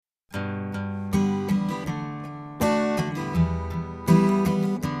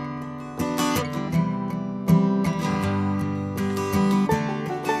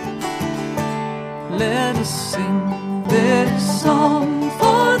us sing this song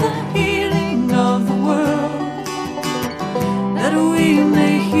for the healing of the world, that we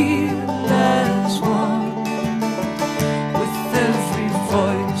may hear as one. With every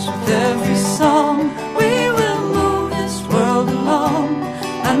voice, with every song, we will move this world along,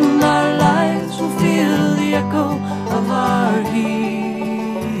 and our lives will feel the echo of our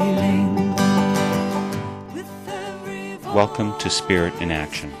healing. Welcome to Spirit in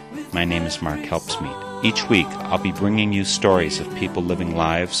Action. My name is Mark Helpsmeet. Each week, I'll be bringing you stories of people living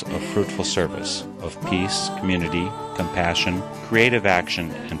lives of fruitful service, of peace, community, compassion, creative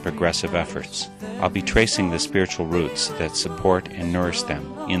action, and progressive efforts. I'll be tracing the spiritual roots that support and nourish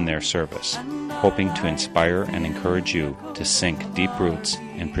them in their service, hoping to inspire and encourage you to sink deep roots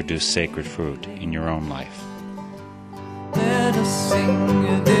and produce sacred fruit in your own life. Let us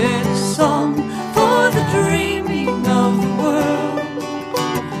sing this song for the dreaming of the world,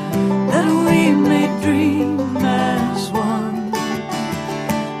 that we may dream as one.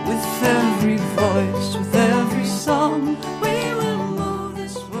 With every voice, with every song, we will move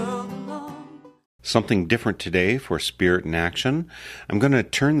this world along. Something different today for Spirit in Action. I'm going to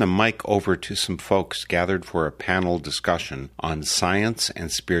turn the mic over to some folks gathered for a panel discussion on science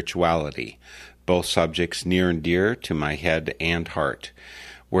and spirituality, both subjects near and dear to my head and heart.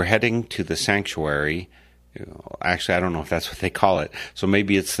 We're heading to the sanctuary. Actually, I don't know if that's what they call it. So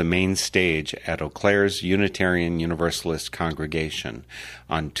maybe it's the main stage at Eau Claire's Unitarian Universalist Congregation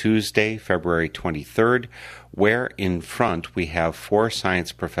on Tuesday, February 23rd, where in front we have 4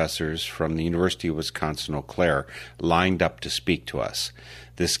 science professors from the University of Wisconsin-Eau Claire lined up to speak to us.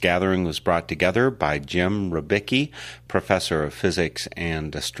 This gathering was brought together by Jim Rybicki, professor of physics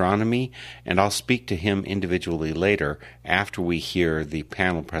and astronomy, and I'll speak to him individually later after we hear the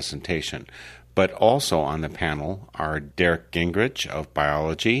panel presentation. But also on the panel are Derek Gingrich of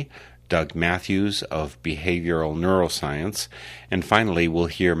biology, Doug Matthews of behavioral neuroscience, and finally we'll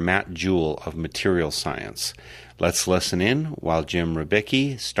hear Matt Jewell of material science. Let's listen in while Jim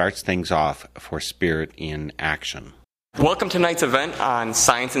Rybicki starts things off for Spirit in Action. Welcome to tonight's event on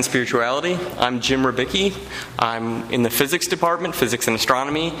science and spirituality. I'm Jim Rybicki. I'm in the physics department, physics and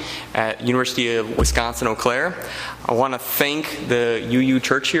astronomy at University of Wisconsin-Eau Claire. I want to thank the UU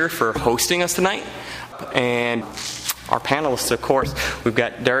Church here for hosting us tonight. And our panelists, of course, we've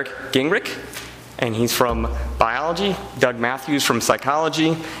got Derek Gingrich, and he's from biology, Doug Matthews from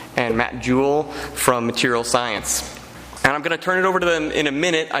psychology, and Matt Jewell from material science. And I'm going to turn it over to them in a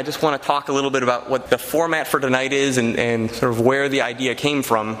minute. I just want to talk a little bit about what the format for tonight is and sort of where the idea came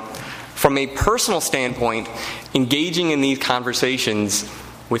from. From a personal standpoint, engaging in these conversations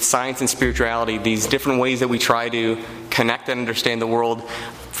with science and spirituality, these different ways that we try to connect and understand the world,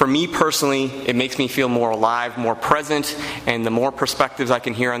 for me personally, it makes me feel more alive, more present, and the more perspectives I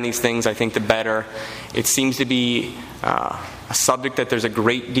can hear on these things, I think the better. It seems to be a subject that there's a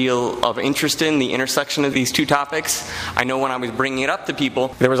great deal of interest in, the intersection of these two topics. I know when I was bringing it up to people,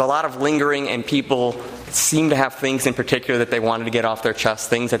 there was a lot of lingering, and people seemed to have things in particular that they wanted to get off their chest,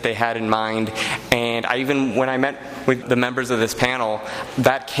 things that they had in mind. And when I met with the members of this panel,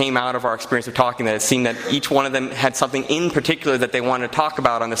 that came out of our experience of talking, that it seemed that each one of them had something in particular that they wanted to talk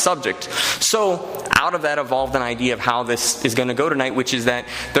about on the subject. So out of that evolved an idea of how this is going to go tonight, which is that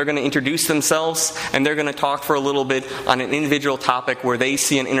they're going to introduce themselves and they're going to talk for a little bit on an individual topic where they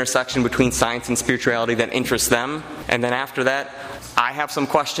see an intersection between science and spirituality that interests them. And then after that, I have some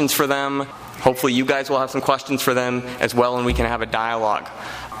questions for them. Hopefully you guys will have some questions for them as well, and we can have a dialogue.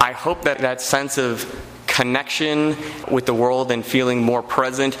 I hope that that sense of connection with the world and feeling more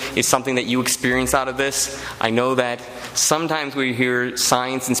present is something that you experience out of this. I know that sometimes we hear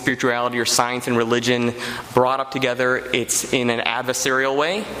science and spirituality or science and religion brought up together. It's in an adversarial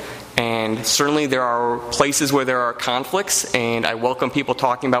way. And certainly there are places where there are conflicts, and I welcome people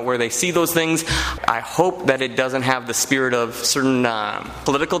talking about where they see those things. I hope that it doesn't have the spirit of certain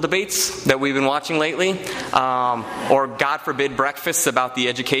political debates that we've been watching lately, or God forbid breakfasts about the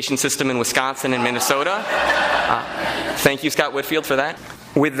education system in Wisconsin and Minnesota. Thank you, Scott Whitfield, for that.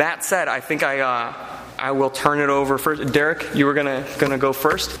 With that said, I think I will turn it over first. Derek, you were gonna go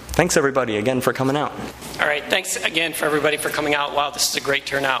first. Thanks everybody again for coming out. All right, thanks again for everybody for coming out. Wow, this is a great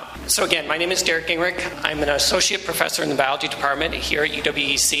turnout. So again, my name is Derek Gingrich. I'm an associate professor in the biology department here at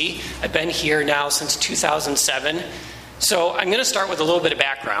UWEC. I've been here now since 2007. So I'm going to start with a little bit of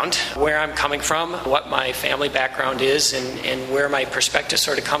background, where I'm coming from, what my family background is, and where my perspectives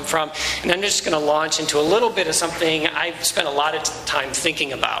sort of come from. And I'm just going to launch into a little bit of something I've spent a lot of time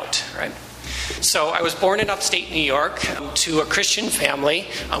thinking about, right? So I was born in upstate New York to a Christian family.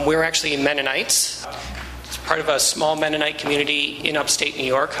 We're actually Mennonites. It's part of a small Mennonite community in upstate New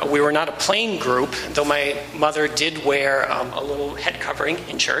York. We were not a plain group, though my mother did wear a little head covering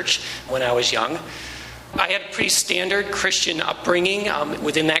in church when I was young. I had a pretty standard Christian upbringing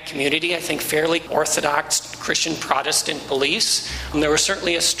within that community. I think fairly orthodox Christian Protestant beliefs. There was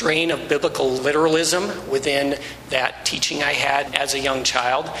certainly a strain of biblical literalism within that teaching I had as a young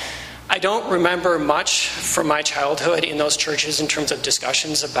child. I don't remember much from my childhood in those churches in terms of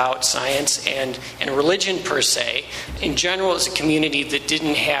discussions about science and religion per se. In general, it was a community that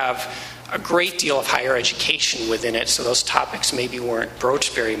didn't have a great deal of higher education within it, so those topics maybe weren't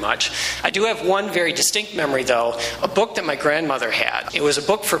broached very much. I do have one very distinct memory, though, a book that my grandmother had. It was a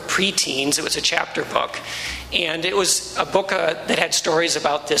book for preteens. It was a chapter book. And it was a book that had stories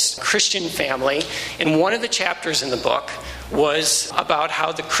about this Christian family. And one of the chapters in the book was about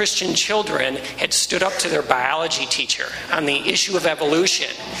how the Christian children had stood up to their biology teacher on the issue of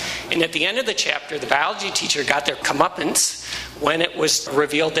evolution. And at the end of the chapter, the biology teacher got their comeuppance when it was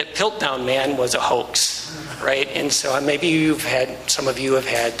revealed that Piltdown Man was a hoax, right? And so maybe some of you have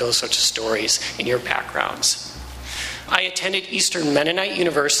had those sorts of stories in your backgrounds. I attended Eastern Mennonite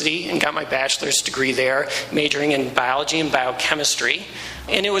University and got my bachelor's degree there, majoring in biology and biochemistry.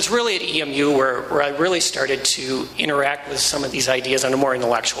 And it was really at EMU where I really started to interact with some of these ideas on a more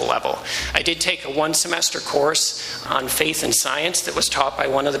intellectual level. I did take a one-semester course on faith and science that was taught by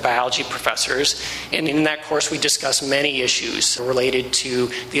one of the biology professors. And in that course, we discussed many issues related to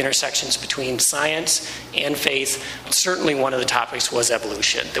the intersections between science and faith. Certainly one of the topics was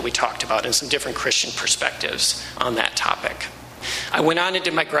evolution that we talked about and some different Christian perspectives on that topic. I went on and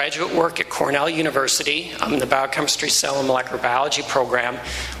did my graduate work at Cornell University in the Biochemistry Cell and Molecular Biology program.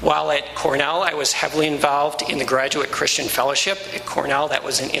 While at Cornell, I was heavily involved in the Graduate Christian Fellowship at Cornell. That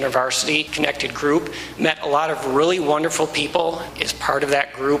was an intervarsity connected group. Met a lot of really wonderful people as part of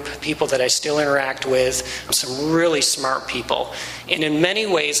that group, people that I still interact with, some really smart people. And in many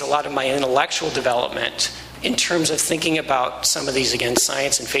ways, a lot of my intellectual development in terms of thinking about some of these, again,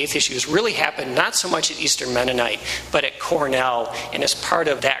 science and faith issues really happened not so much at Eastern Mennonite, but at Cornell and as part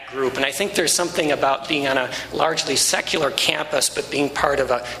of that group. And I think there's something about being on a largely secular campus, but being part of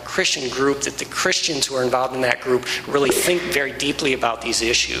a Christian group, that the Christians who are involved in that group really think very deeply about these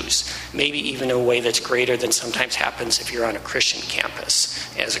issues, maybe even in a way that's greater than sometimes happens if you're on a Christian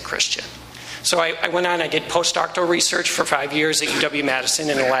campus as a Christian. So I went on, I did postdoctoral research for 5 years at UW-Madison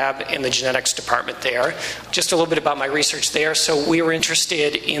in a lab in the genetics department there. Just a little bit about my research there. So we were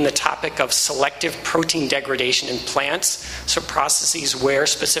interested in the topic of selective protein degradation in plants, so processes where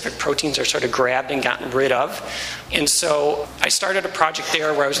specific proteins are sort of grabbed and gotten rid of. And so I started a project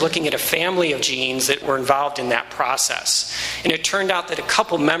there where I was looking at a family of genes that were involved in that process. And it turned out that a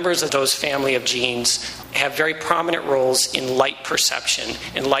couple members of those family of genes have very prominent roles in light perception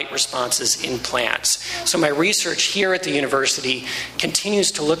and light responses in plants. So my research here at the university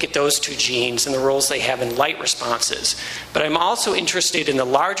continues to look at those two genes and the roles they have in light responses. But I'm also interested in the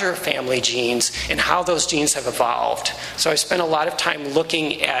larger family genes and how those genes have evolved. So I spent a lot of time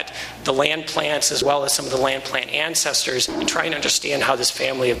looking at the land plants as well as some of the land plant ancestors and trying to understand how this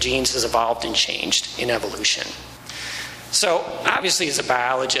family of genes has evolved and changed in evolution. So obviously as a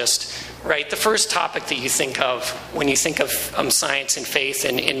biologist, right, the first topic that you think of when you think of science and faith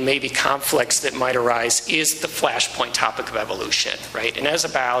and maybe conflicts that might arise is the flashpoint topic of evolution, right? And as a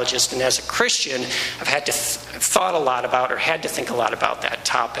biologist and as a Christian, I've had to thought a lot about or had to think a lot about that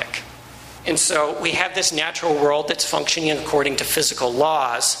topic. And so we have this natural world that's functioning according to physical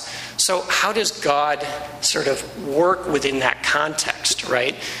laws. So how does God sort of work within that context,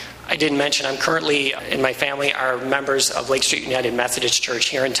 right? I didn't mention I'm currently, and my family are members of Lake Street United Methodist Church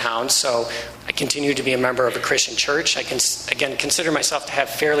here in town, so I continue to be a member of a Christian church. I can, again, consider myself to have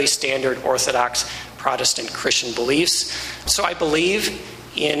fairly standard Orthodox Protestant Christian beliefs. So I believe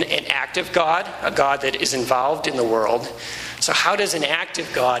in an active God, a God that is involved in the world. So how does an active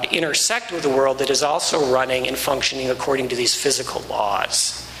God intersect with a world that is also running and functioning according to these physical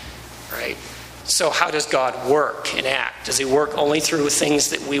laws, right? So how does God work and act? Does he work only through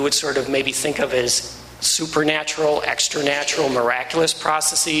things that we would sort of maybe think of as supernatural, extranatural, miraculous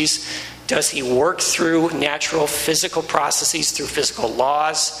processes? Does he work through natural physical processes, through physical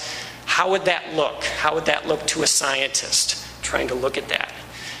laws? How would that look? How would that look to a scientist trying to look at that?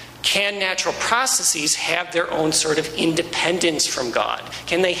 Can natural processes have their own sort of independence from God?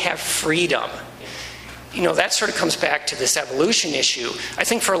 Can they have freedom? You know, that sort of comes back to this evolution issue. I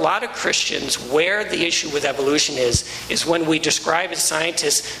think for a lot of Christians, where the issue with evolution is when we describe as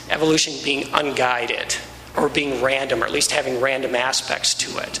scientists evolution being unguided, or being random, or at least having random aspects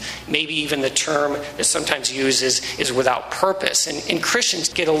to it. Maybe even the term that's sometimes used is without purpose. And Christians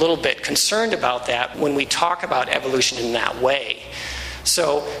get a little bit concerned about that when we talk about evolution in that way.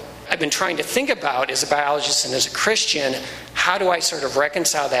 So I've been trying to think about, as a biologist and as a Christian, how do I sort of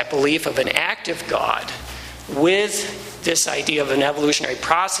reconcile that belief of an active God with this idea of an evolutionary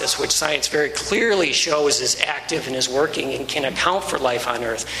process, which science very clearly shows is active and is working and can account for life on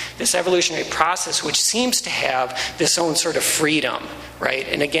Earth. This evolutionary process, which seems to have this own sort of freedom, right?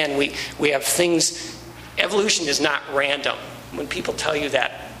 And again, we have things, evolution is not random. When people tell you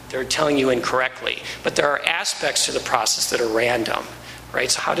that, they're telling you incorrectly. But there are aspects to the process that are random,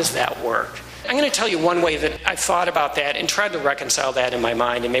 right? So how does that work? I'm going to tell you one way that I've thought about that and tried to reconcile that in my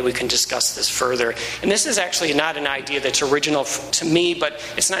mind, and maybe we can discuss this further. And this is actually not an idea that's original to me, but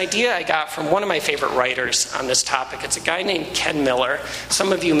it's an idea I got from one of my favorite writers on this topic. It's a guy named Ken Miller.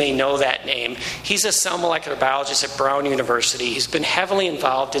 Some of you may know that name. He's a cell molecular biologist at Brown University. He's been heavily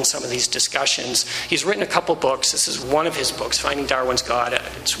involved in some of these discussions. He's written a couple books. This is one of his books, Finding Darwin's God.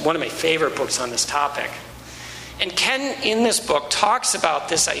 It's one of my favorite books on this topic. And Ken, in this book, talks about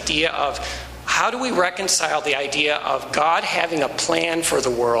this idea of how do we reconcile the idea of God having a plan for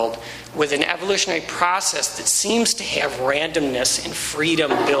the world with an evolutionary process that seems to have randomness and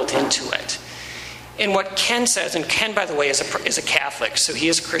freedom built into it? And what Ken says, and Ken, by the way, is a Catholic, so he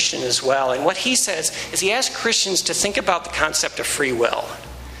is Christian as well, and what he says is he asks Christians to think about the concept of free will.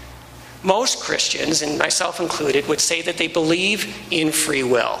 Most Christians, and myself included, would say that they believe in free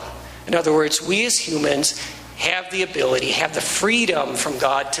will. In other words, we as humans have the ability, have the freedom from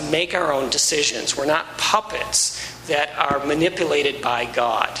God to make our own decisions. We're not puppets that are manipulated by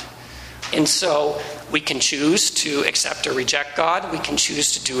God. And so we can choose to accept or reject God. We can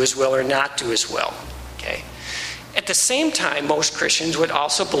choose to do His will or not do His will. Okay? At the same time, most Christians would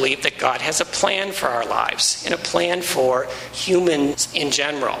also believe that God has a plan for our lives and a plan for humans in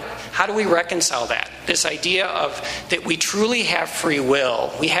general. How do we reconcile that? This idea of that we truly have free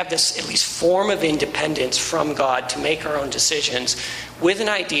will, we have this at least form of independence from God to make our own decisions, with an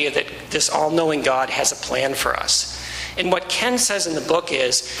idea that this all-knowing God has a plan for us. And what Ken says in the book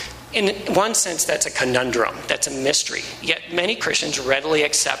is, in one sense, that's a conundrum, that's a mystery. Yet many Christians readily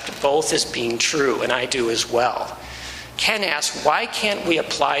accept both as being true, and I do as well. Ken asks, why can't we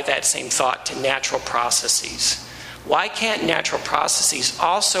apply that same thought to natural processes? Why can't natural processes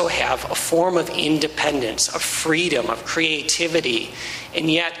also have a form of independence, of freedom, of creativity, and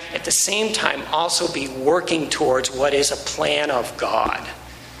yet at the same time also be working towards what is a plan of God?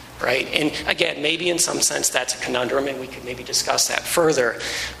 Right? And again, maybe in some sense that's a conundrum, and we could maybe discuss that further.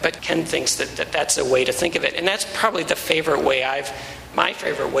 But Ken thinks that that's a way to think of it. And that's probably the my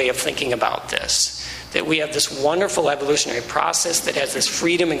favorite way of thinking about this. That we have this wonderful evolutionary process that has this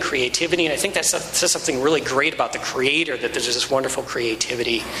freedom and creativity. And I think that says something really great about the Creator, that there's this wonderful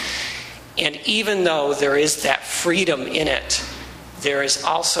creativity. And even though there is that freedom in it, there is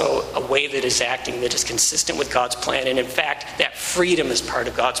also a way that is acting that is consistent with God's plan. And in fact, that freedom is part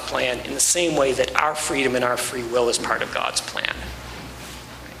of God's plan in the same way that our freedom and our free will is part of God's plan.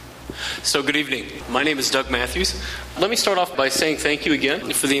 So good evening. My name is Doug Matthews. Let me start off by saying thank you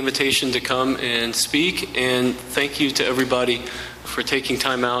again for the invitation to come and speak. And thank you to everybody for taking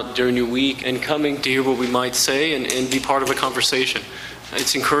time out during your week and coming to hear what we might say and be part of a conversation.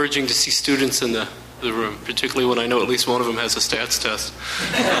 It's encouraging to see students in the room, particularly when I know at least one of them has a stats test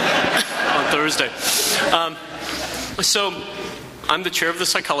on Thursday. So I'm the chair of the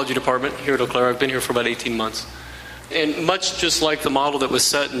psychology department here at Eau Claire. I've been here for about 18 months. And much just like the model that was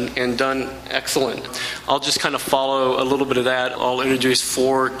set and done excellent, I'll just kind of follow a little bit of that. I'll introduce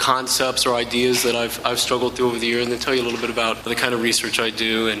 4 concepts or ideas that I've struggled through over the year, and then tell you a little bit about the kind of research I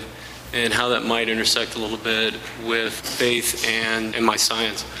do and how that might intersect a little bit with faith and my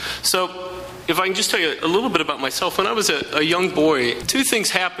science. So if I can just tell you a little bit about myself, when I was a young boy, 2 things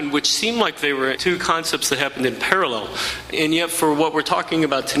happened which seemed like they were 2 concepts that happened in parallel. And yet for what we're talking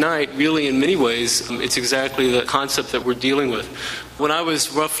about tonight, really in many ways, it's exactly the concept that we're dealing with. When I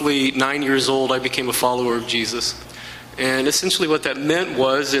was roughly 9 years old, I became a follower of Jesus. And essentially what that meant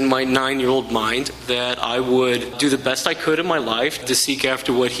was, in my 9-year-old mind, that I would do the best I could in my life to seek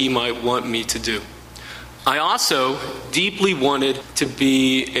after what He might want me to do. I also deeply wanted to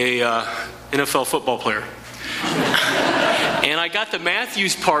be a NFL football player. And I got the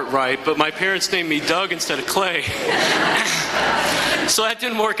Matthews part right, but my parents named me Doug instead of Clay. So that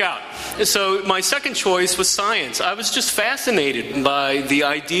didn't work out. So my second choice was science. I was just fascinated by the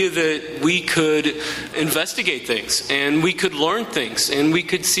idea that we could investigate things and we could learn things and we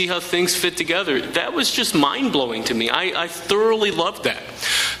could see how things fit together. That was just mind-blowing to me. I thoroughly loved that.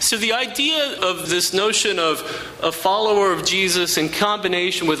 So the idea of this notion of a follower of Jesus in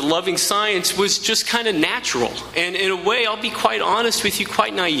combination with loving science was just kind of natural. And in a way, I'll be quite honest with you,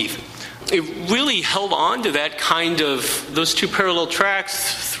 quite naive. It really held on to that kind of, those two parallel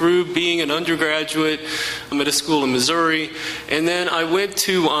tracks through being an undergraduate. I'm at a school in Missouri. And then I went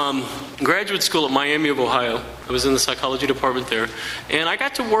to graduate school at Miami of Ohio. I was in the psychology department there. And I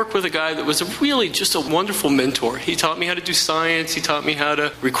got to work with a guy that was really just a wonderful mentor. He taught me how to do science. He taught me how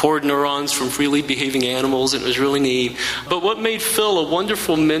to record neurons from freely behaving animals. And it was really neat. But what made Phil a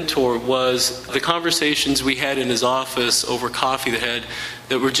wonderful mentor was the conversations we had in his office over coffee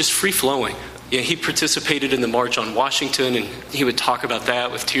that were just free-flowing. Yeah, he participated in the March on Washington, and he would talk about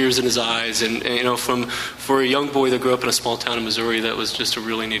that with tears in his eyes. And you know, for a young boy that grew up in a small town in Missouri, that was just a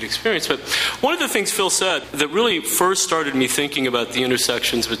really neat experience. But one of the things Phil said that really first started me thinking about the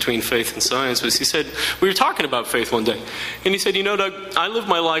intersections between faith and science was he said, we were talking about faith one day, and he said, you know, Doug, I live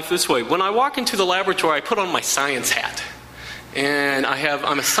my life this way. When I walk into the laboratory, I put on my science hat. And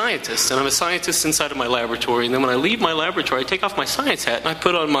I'm a scientist, and I'm a scientist inside of my laboratory. And then when I leave my laboratory, I take off my science hat and I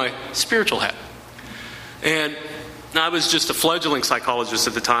put on my spiritual hat. And I was just a fledgling psychologist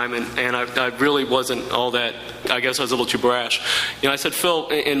at the time, and I really wasn't all that. I guess I was a little too brash. You know, I said, Phil,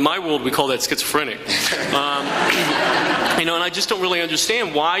 in my world we call that schizophrenic. You know, and I just don't really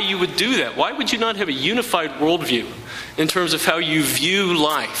understand why you would do that. Why would you not have a unified worldview in terms of how you view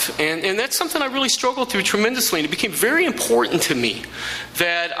life? And that's something I really struggled through tremendously, and it became very important to me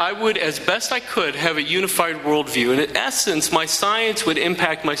that I would, as best I could, have a unified worldview. And in essence, my science would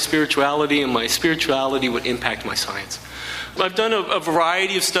impact my spirituality, and my spirituality would impact my science. I've done a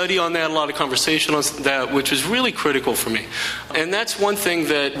variety of study on that, a lot of conversation on that, which was really critical for me. And that's one thing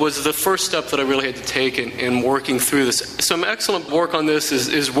that was the first step that I really had to take in working through this. Some excellent work on this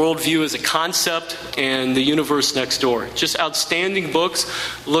is Worldview as a Concept and The Universe Next Door. Just outstanding books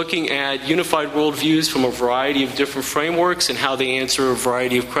looking at unified worldviews from a variety of different frameworks and how they answer a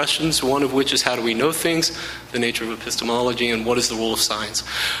variety of questions, one of which is how do we know things, the nature of epistemology, and what is the role of science.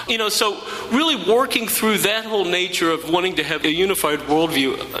 You know, so really working through that whole nature of wanting to have a unified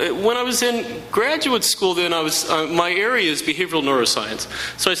worldview. When I was in graduate school then, my area is behavioral neuroscience.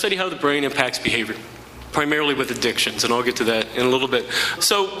 So I study how the brain impacts behavior, primarily with addictions, and I'll get to that in a little bit.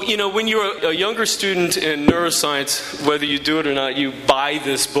 So, you know, when you're a younger student in neuroscience, whether you do it or not, you buy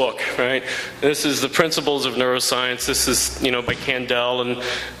this book, right? This is The Principles of Neuroscience. This is, you know, by Kandel, and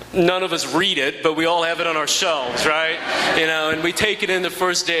none of us read it, but we all have it on our shelves, right? You know, and we take it in the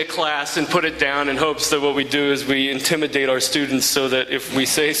first day of class and put it down in hopes that what we do is we intimidate our students so that if we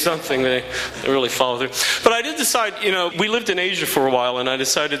say something, they really follow through. But I did decide, you know, we lived in Asia for a while, and I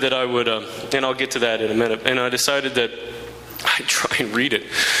decided that I would, and I'll get to that in a minute, and I decided that I'd try and read it,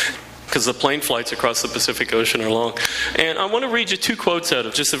 because the plane flights across the Pacific Ocean are long. And I want to read you two quotes out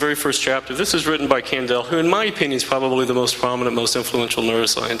of just the very first chapter. This is written by Kandel, who in my opinion is probably the most prominent, most influential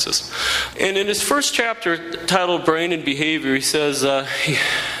neuroscientist. And in his first chapter, titled Brain and Behavior, he says,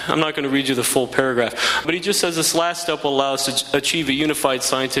 I'm not going to read you the full paragraph, but he just says this last step will allow us to achieve a unified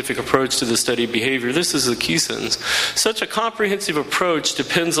scientific approach to the study of behavior. This is the key sentence. Such a comprehensive approach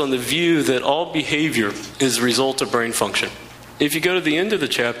depends on the view that all behavior is the result of brain function. If you go to the end of the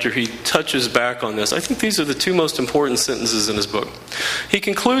chapter, he touches back on this. I think these are the two most important sentences in his book. He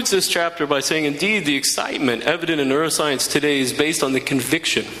concludes this chapter by saying, indeed, the excitement evident in neuroscience today is based on the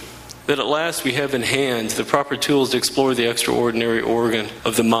conviction that at last we have in hand the proper tools to explore the extraordinary organ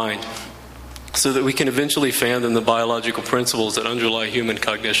of the mind, so that we can eventually fathom the biological principles that underlie human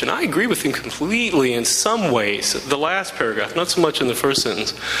cognition. I agree with him completely in some ways, the last paragraph, not so much in the first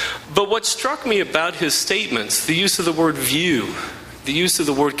sentence. But what struck me about his statements, the use of the word view, the use of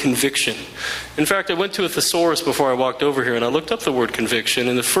the word conviction. In fact, I went to a thesaurus before I walked over here, and I looked up the word conviction,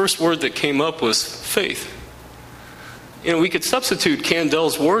 and the first word that came up was faith. You know, we could substitute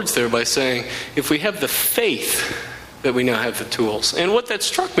Kandel's words there by saying, if we have the faith that we now have the tools. And what that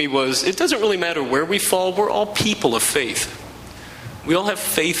struck me was, it doesn't really matter where we fall, we're all people of faith. We all have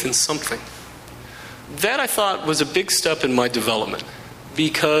faith in something. That, I thought, was a big step in my development.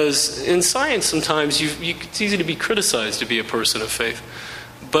 Because in science, sometimes it's easy to be criticized to be a person of faith.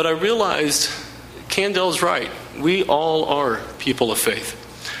 But I realized Kandel's right. We all are people of faith.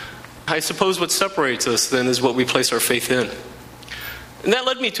 I suppose what separates us then is what we place our faith in. And that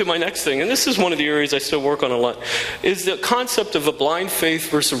led me to my next thing, and this is one of the areas I still work on a lot, is the concept of a blind faith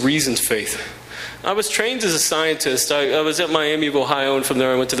versus a reasoned faith. I was trained as a scientist. I was at Miami of Ohio, and from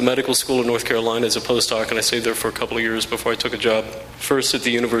there I went to the medical school in North Carolina as a postdoc, and I stayed there for a couple of years before I took a job, first at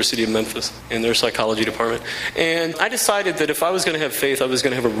the University of Memphis in their psychology department. And I decided that if I was going to have faith, I was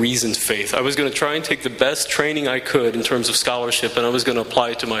going to have a reasoned faith. I was going to try and take the best training I could in terms of scholarship, and I was going to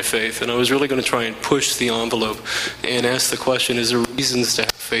apply it to my faith. And I was really going to try and push the envelope and ask the question, is there reasons to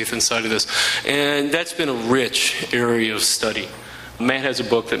have faith inside of this? And that's been a rich area of study. Matt has a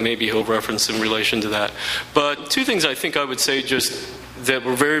book that maybe he'll reference in relation to that. But two things I think I would say just that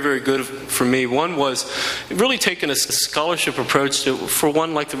were very, very good for me. One was really taking a scholarship approach to, for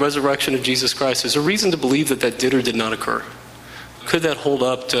one, like the resurrection of Jesus Christ. Is there a reason to believe that that did or did not occur? Could that hold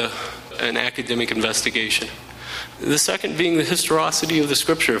up to an academic investigation? The second being the historicity of the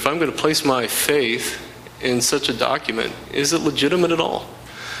Scripture. If I'm going to place my faith in such a document, is it legitimate at all?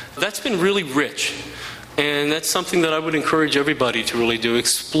 That's been really rich. And that's something that I would encourage everybody to really do.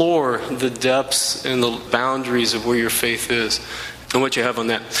 Explore the depths and the boundaries of where your faith is and what you have on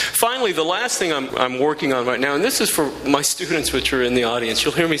that. Finally, the last thing I'm working on right now, and this is for my students which are in the audience.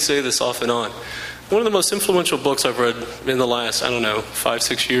 You'll hear me say this off and on. One of the most influential books I've read in the last,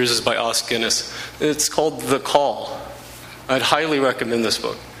 5-6 years is by Os Guinness. It's called The Call. I'd highly recommend this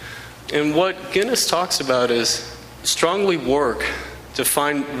book. And what Guinness talks about is strongly work to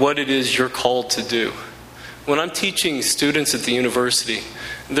find what it is you're called to do. When I'm teaching students at the university,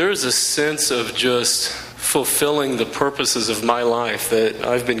 there's a sense of just fulfilling the purposes of my life that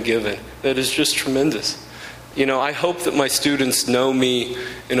I've been given that is just tremendous. I hope that my students know me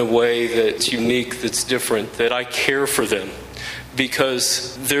in a way that's unique, that's different, that I care for them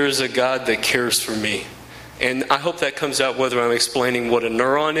because there's a God that cares for me. And I hope that comes out whether I'm explaining what a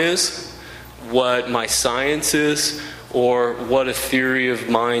neuron is, what my science is, or what a theory of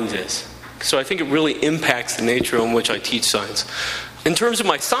mind is. So I think it really impacts the nature in which I teach science. In terms of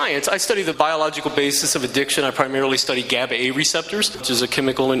my science, I study the biological basis of addiction. I primarily study GABA-A receptors, which is a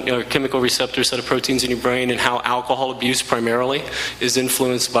chemical receptor set of proteins in your brain, and how alcohol abuse primarily is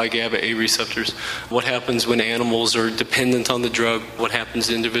influenced by GABA-A receptors. What happens when animals are dependent on the drug? What happens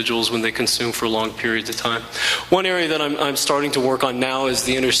to individuals when they consume for long periods of time? One area that I'm starting to work on now is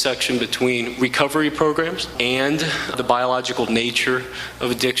the intersection between recovery programs and the biological nature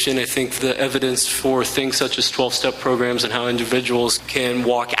of addiction. I think the evidence for things such as 12-step programs and how individuals can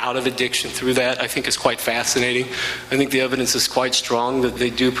walk out of addiction through that, I think is quite fascinating. I think the evidence is quite strong that they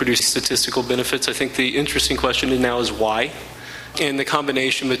do produce statistical benefits. I think the interesting question now is why? And the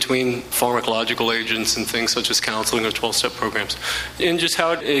combination between pharmacological agents and things such as counseling or 12-step programs, and just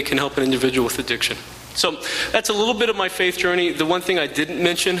how it can help an individual with addiction. So that's a little bit of my faith journey. The one thing I didn't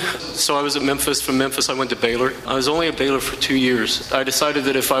mention, so I was at Memphis. From Memphis, I went to Baylor. I was only at Baylor for 2 years. I decided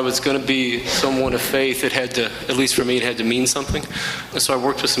that if I was going to be someone of faith, it had to, at least for me, it had to mean something. And so I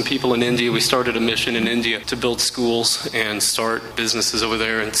worked with some people in India. We started a mission in India to build schools and start businesses over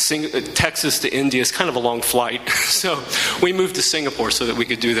there. And Texas to India is kind of a long flight. So we moved to Singapore so that we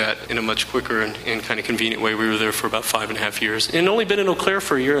could do that in a much quicker and kind of convenient way. We were there for about 5.5 years and only been in Eau Claire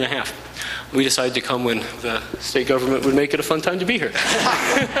for 1.5 years. We decided to come when the state government would make it a fun time to be here.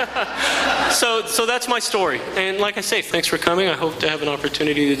 So that's my story. And like I say, thanks for coming. I hope to have an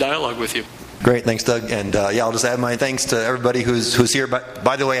opportunity to dialogue with you. Great, thanks, Doug. And I'll just add my thanks to everybody who's here. But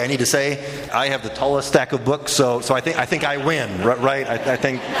by the way, I need to say I have the tallest stack of books, so I think I win, right? I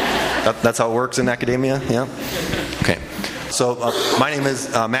think that's how it works in academia. Yeah. Okay. So my name is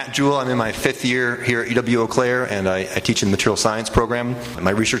Matt Jewell. I'm in my 5th year here at UW Eau Claire, and I teach in the material science program.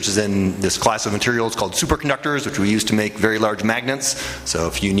 My research is in this class of materials called superconductors, which we use to make very large magnets. So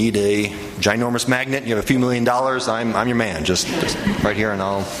if you need a ginormous magnet and you have a few $1 million, I'm your man. Just right here, and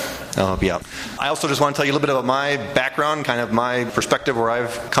I'll help you out. I also just want to tell you a little bit about my background, kind of my perspective, where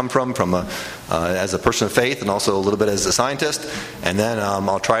I've come from as a person of faith and also a little bit as a scientist. And then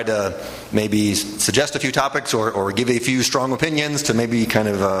I'll try to maybe suggest a few topics or give a few strong opinions to maybe kind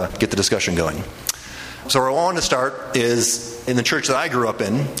of get the discussion going. So where I want to start is in the church that I grew up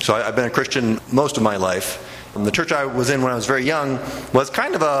in. So I've been a Christian most of my life. And the church I was in when I was very young was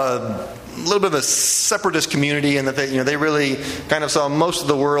kind of a little bit of a separatist community, in that they really kind of saw most of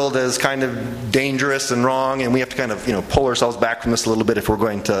the world as kind of dangerous and wrong, and we have to kind of pull ourselves back from this a little bit if we're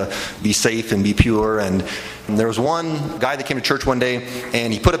going to be safe and be pure. And And there was one guy that came to church one day,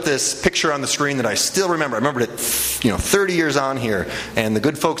 and he put up this picture on the screen that I still remember. I remembered it, 30 years on here. And the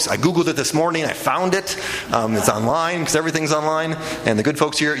good folks, I Googled it this morning. I found it. It's online because everything's online. And the good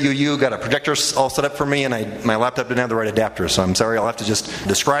folks here at UU got a projector all set up for me, and my laptop didn't have the right adapter. So I'm sorry, I'll have to just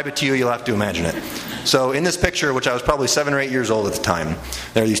describe it to you. You'll have to imagine it. So in this picture, which I was probably 7 or 8 years old at the time,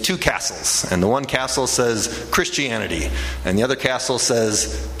 there are these two castles. And the one castle says Christianity, and the other castle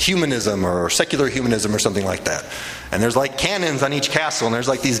says humanism or secular humanism or something like that. And there's like cannons on each castle, and there's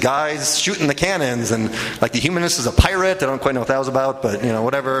like these guys shooting the cannons, and like the humanist is a pirate. I don't quite know what that was about, but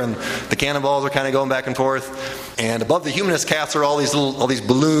whatever. And the cannonballs are kind of going back and forth. And above the humanist castle are all these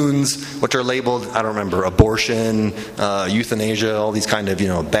balloons, which are labeled, I don't remember, abortion, euthanasia, all these kind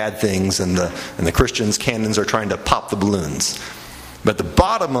of bad things. And the Christians' cannons are trying to pop the balloons. But at the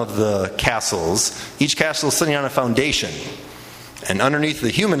bottom of the castles, each castle is sitting on a foundation. And underneath the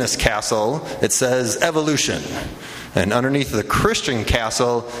humanist castle, it says evolution. And underneath the Christian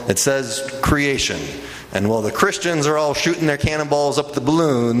castle, it says creation. And while the Christians are all shooting their cannonballs up the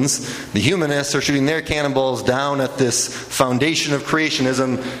balloons, the humanists are shooting their cannonballs down at this foundation of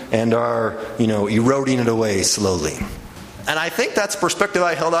creationism and are, eroding it away slowly. And I think that's a perspective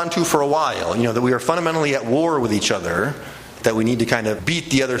I held on to for a while, that we are fundamentally at war with each other, that we need to kind of beat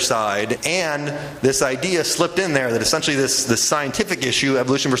the other side. And this idea slipped in there that essentially this scientific issue,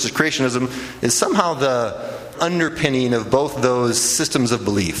 evolution versus creationism, is somehow the underpinning of both those systems of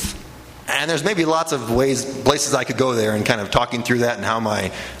belief. And there's maybe lots of places I could go there and kind of talking through that and how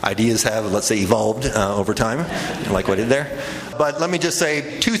my ideas have, let's say, evolved over time, like what I did there. But let me just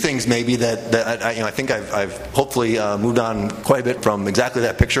say two things maybe that I think I've hopefully moved on quite a bit from exactly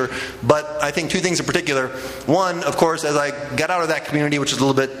that picture. But I think two things in particular. One, of course, as I got out of that community, which is a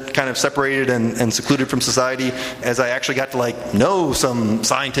little bit kind of separated and secluded from society, as I actually got to know some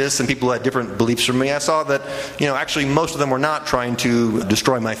scientists and people who had different beliefs from me, I saw that actually most of them were not trying to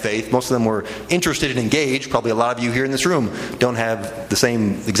destroy my faith. Most of them were interested and engaged. Probably a lot of you here in this room don't have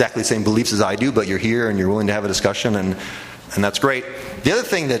exactly the same beliefs as I do, but you're here and you're willing to have a discussion, and that's great. The other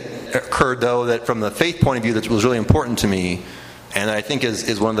thing that occurred, though, that from the faith point of view that was really important to me, and I think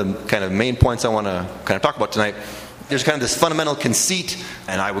is one of the kind of main points I want to kind of talk about tonight, there's kind of this fundamental conceit,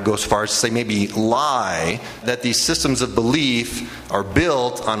 and I would go as far as to say maybe lie, that these systems of belief are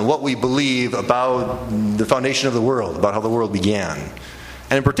built on what we believe about the foundation of the world, about how the world began.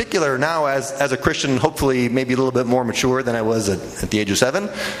 And in particular, now as a Christian, hopefully maybe a little bit more mature than I was at the age of 7,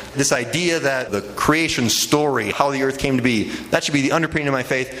 this idea that the creation story, how the earth came to be, that should be the underpinning of my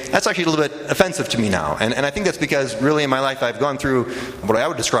faith, that's actually a little bit offensive to me now. And I think that's because really in my life I've gone through what I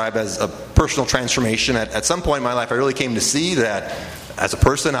would describe as a personal transformation. At some point in my life I really came to see that as a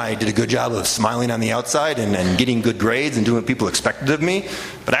person, I did a good job of smiling on the outside and getting good grades and doing what people expected of me.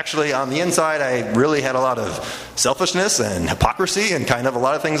 But actually, on the inside, I really had a lot of selfishness and hypocrisy and kind of a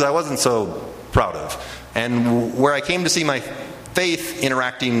lot of things I wasn't so proud of. And where I came to see my faith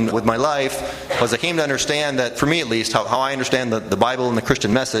interacting with my life was I came to understand that, for me at least, how I understand the Bible and the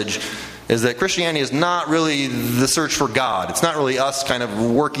Christian message is that Christianity is not really the search for God. It's not really us kind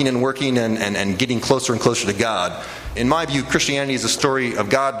of working and getting closer and closer to God. In my view, Christianity is a story of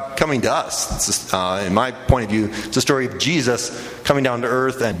God coming to us. In my point of view, it's a story of Jesus coming down to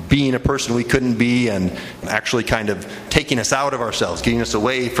earth and being a person we couldn't be and actually kind of taking us out of ourselves, getting us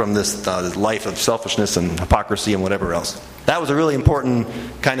away from this life of selfishness and hypocrisy and whatever else. That was a really important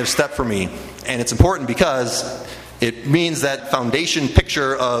kind of step for me. And it's important because it means that foundation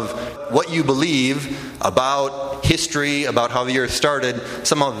picture of what you believe about history, about how the earth started,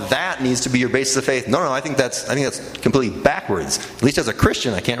 somehow that needs to be your basis of faith. No, I think that's completely backwards. At least as a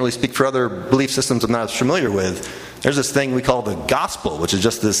Christian, I can't really speak for other belief systems I'm not as familiar with. There's this thing we call the gospel, which is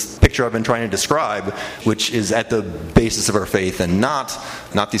just this picture I've been trying to describe, which is at the basis of our faith and not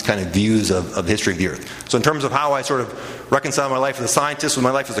these kind of views of the history of the earth. So in terms of how I sort of reconcile my life as a scientist with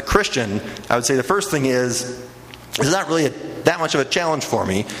my life as a Christian, I would say the first thing is not really that much of a challenge for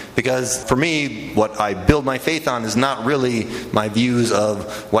me, because for me, what I build my faith on is not really my views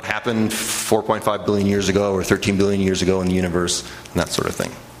of what happened 4.5 billion years ago or 13 billion years ago in the universe and that sort of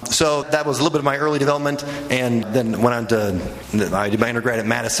thing. So that was a little bit of my early development, and then I did my undergrad at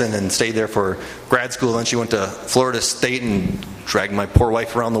Madison and stayed there for grad school. Then she went to Florida State and dragged my poor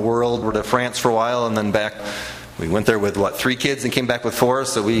wife around the world. We're to France for a while and then back. We went there with 3 kids and came back with 4,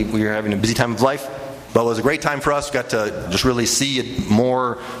 so we were having a busy time of life. But it was a great time for us. We got to just really see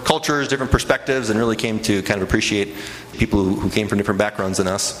more cultures, different perspectives, and really came to kind of appreciate people who came from different backgrounds than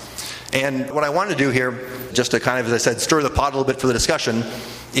us. And what I wanted to do here, just to kind of, as I said, stir the pot a little bit for the discussion,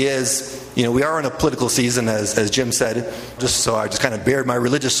 is we are in a political season, as Jim said. Just so I just kind of bared my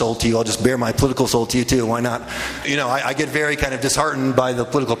religious soul to you, I'll just bare my political soul to you too. Why not? I get very kind of disheartened by the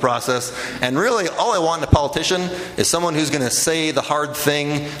political process. And really, all I want in a politician is someone who's going to say the hard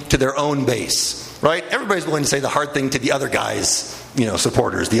thing to their own base. Right? Everybody's willing to say the hard thing to the other guy's,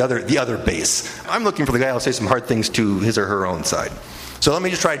 supporters, the other base. I'm looking for the guy who'll say some hard things to his or her own side. So let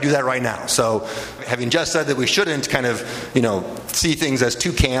me just try to do that right now. So having just said that we shouldn't kind of, see things as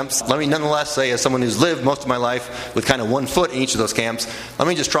two camps, let me nonetheless say, as someone who's lived most of my life with kind of one foot in each of those camps, let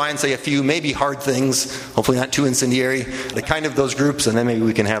me just try and say a few maybe hard things, hopefully not too incendiary, to kind of those groups, and then maybe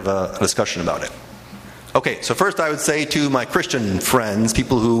we can have a discussion about it. Okay, so first I would say to my Christian friends,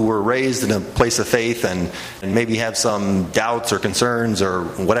 people who were raised in a place of faith and maybe have some doubts or concerns or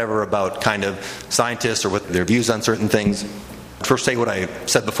whatever about kind of scientists or what their views on certain things, first say what I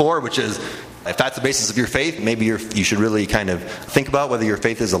said before, which is, if that's the basis of your faith, maybe you should really kind of think about whether your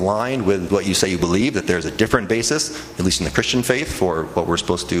faith is aligned with what you say you believe, that there's a different basis, at least in the Christian faith, for what we're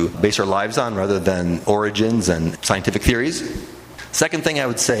supposed to base our lives on rather than origins and scientific theories. Second thing I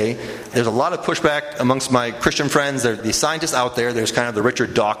would say, there's a lot of pushback amongst my Christian friends. There are these scientists out there. There's kind of the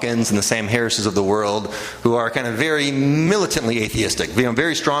Richard Dawkins and the Sam Harrises of the world who are kind of very militantly atheistic,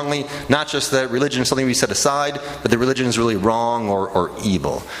 very strongly, not just that religion is something we set aside, but that religion is really wrong or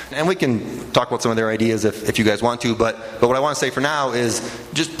evil. And we can talk about some of their ideas if you guys want to, but what I want to say for now is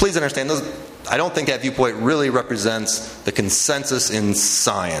just please understand those. I don't think that viewpoint really represents the consensus in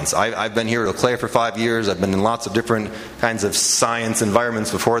science. I've been here at Eau Claire for 5 years. I've been in lots of different kinds of science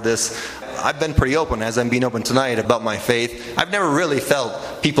environments before this. I've been pretty open, as I'm being open tonight, about my faith. I've never really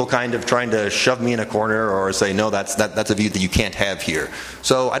felt people kind of trying to shove me in a corner or say, no, that's a view that you can't have here.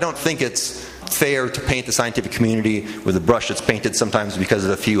 So I don't think it's fair to paint the scientific community with a brush that's painted sometimes because of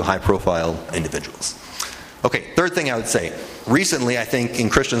a few high-profile individuals. Okay, third thing I would say. Recently, I think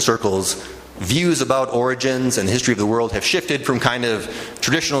in Christian circles, views about origins and the history of the world have shifted from kind of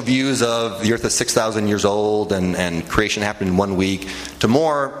traditional views of the earth is 6,000 years old and creation happened in 1 week to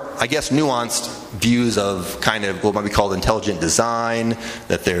more, I guess, nuanced views of kind of what might be called intelligent design,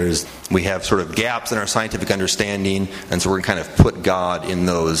 that we have sort of gaps in our scientific understanding, and so we're going to kind of put God in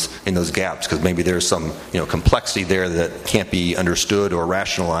those gaps because maybe there's some complexity there that can't be understood or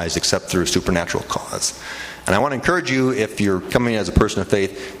rationalized except through supernatural cause. And I want to encourage you, if you're coming as a person of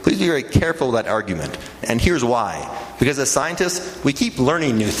faith, please be very careful with that argument. And here's why. Because as scientists, we keep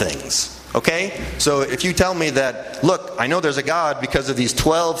learning new things. Okay? So if you tell me that, look, I know there's a God because of these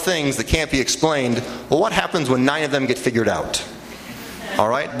 12 things that can't be explained, well, what happens when 9 of them get figured out? All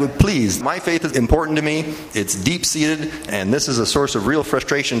right? But please, my faith is important to me. It's deep-seated, and this is a source of real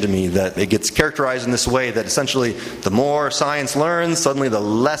frustration to me that it gets characterized in this way, that essentially the more science learns, suddenly the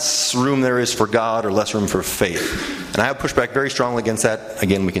less room there is for God or less room for faith. And I have pushed back very strongly against that.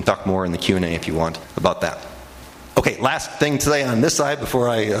 Again, we can talk more in the Q&A if you want about that. Okay, last thing today on this side before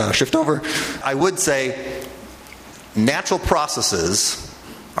I shift over. I would say natural processes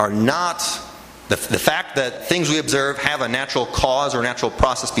are not... The fact that things we observe have a natural cause or natural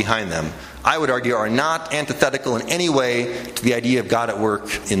process behind them, I would argue, are not antithetical in any way to the idea of God at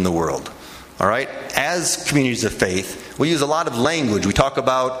work in the world. All right? As communities of faith, we use a lot of language. We talk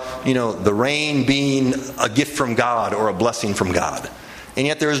about, the rain being a gift from God or a blessing from God. And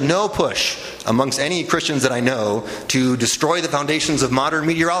yet there is no push amongst any Christians that I know to destroy the foundations of modern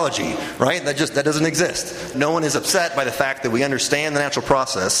meteorology, right? That doesn't exist. No one is upset by the fact that we understand the natural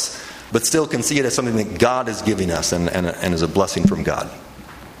process, but still can see it as something that God is giving us and as a blessing from God.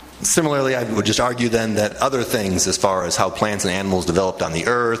 Similarly, I would just argue then that other things, as far as how plants and animals developed on the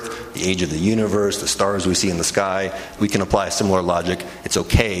earth, the age of the universe, the stars we see in the sky, we can apply a similar logic. It's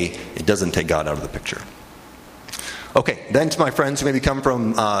okay. It doesn't take God out of the picture. Okay, then to my friends who maybe come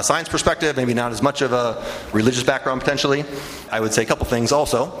from a science perspective, maybe not as much of a religious background potentially, I would say a couple things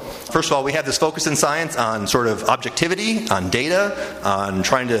also. First of all, we have this focus in science on sort of objectivity, on data, on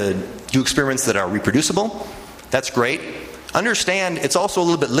trying to do experiments that are reproducible. That's great. Understand it's also a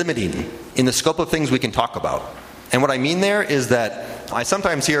little bit limiting in the scope of things we can talk about. And what I mean there is that I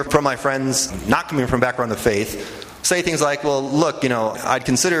sometimes hear from my friends, not coming from a background of faith, say things like, well, look, I'd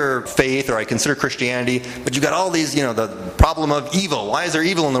consider faith or I'd consider Christianity, but you've got all these, the problem of evil. Why is there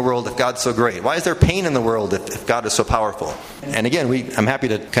evil in the world if God's so great? Why is there pain in the world if God is so powerful? And again, I'm happy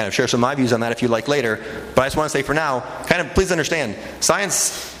to kind of share some of my views on that if you'd like later, but I just want to say for now, kind of please understand,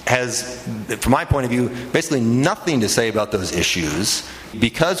 science has, from my point of view, basically nothing to say about those issues.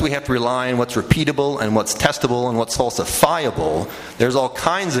 Because we have to rely on what's repeatable and what's testable and what's falsifiable, there's all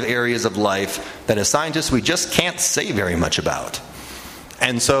kinds of areas of life that as scientists we just can't say very much about.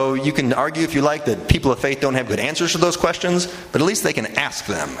 And so you can argue if you like that people of faith don't have good answers to those questions, but at least they can ask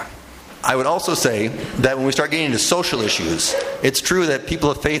them. I would also say that when we start getting into social issues, it's true that people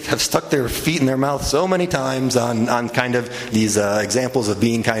of faith have stuck their feet in their mouth so many times on kind of these examples of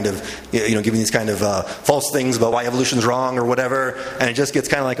being kind of, giving these kind of false things about why evolution's wrong or whatever, and it just gets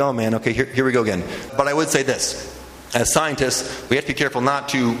kind of like, oh man, okay, here we go again. But I would say this. As scientists, we have to be careful not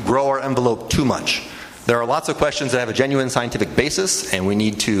to grow our envelope too much. There are lots of questions that have a genuine scientific basis, and we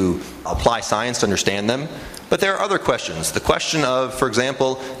need to apply science to understand them. But there are other questions. The question of, for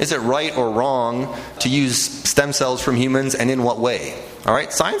example, is it right or wrong to use stem cells from humans, and in what way? All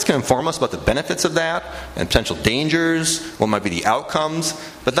right, science can inform us about the benefits of that and potential dangers, what might be the outcomes.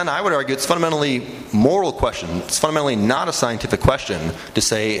 But then I would argue it's fundamentally a moral question. It's fundamentally not a scientific question to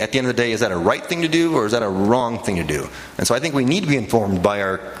say, at the end of the day, is that a right thing to do or is that a wrong thing to do? And so I think we need to be informed by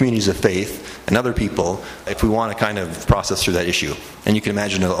our communities of faith and other people if we want to kind of process through that issue. And you can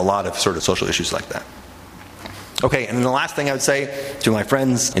imagine a lot of sort of social issues like that. Okay, and then the last thing I would say to my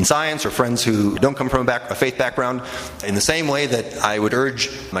friends in science or friends who don't come from a faith background, in the same way that I would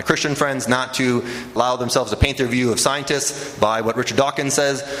urge my Christian friends not to allow themselves to paint their view of scientists by what Richard Dawkins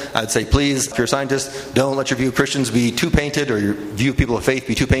says, I'd say please, if you're a scientist, don't let your view of Christians be too painted or your view of people of faith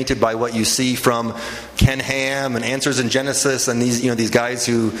be too painted by what you see from Ken Ham and Answers in Genesis and these guys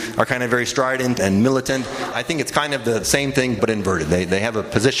who are kind of very strident and militant. I think it's kind of the same thing but inverted. They have a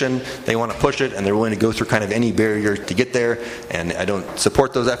position, they want to push it, and they're willing to go through kind of any barrier to get there, and I don't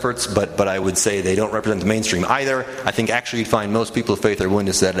support those efforts, but I would say they don't represent the mainstream either. I think actually you'd find most people of faith are willing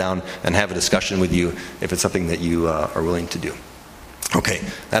to sit down and have a discussion with you if it's something that you are willing to do. Okay,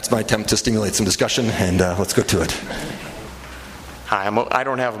 that's my attempt to stimulate some discussion, and let's go to it. Hi, I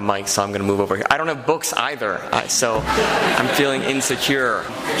don't have a mic, so I'm going to move over here. I don't have books either, so I'm feeling insecure.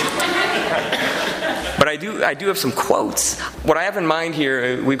 But I do have some quotes. What I have in mind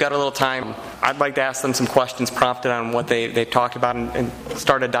here, we've got a little time. I'd like to ask them some questions prompted on what they've talked about and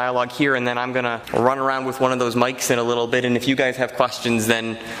start a dialogue here, and then I'm going to run around with one of those mics in a little bit, and if you guys have questions,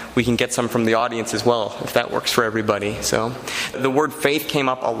 then we can get some from the audience as well, if that works for everybody. So, the word faith came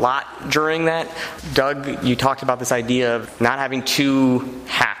up a lot during that. Doug, you talked about this idea of not having two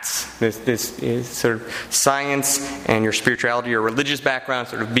hats. This is sort of science and your spirituality or religious background,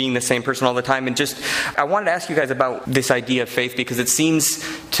 sort of being the same person all the time, and just, I wanted to ask you guys about this idea of faith because it seems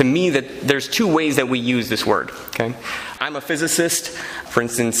to me that there's two ways that we use this word. Okay, I'm a physicist. For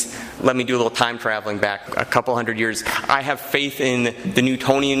instance, let me do a little time traveling back a couple hundred years. I have faith in the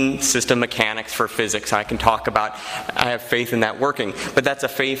Newtonian system mechanics for physics. I have faith in that working. But that's a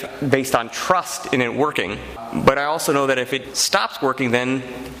faith based on trust in it working. But I also know that if it stops working, then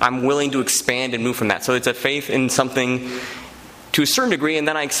I'm willing to expand and move from that. So it's a faith in something to a certain degree, and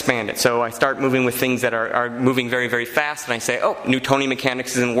then I expand it. So I start moving with things that are moving very, very fast, and I say, oh, Newtonian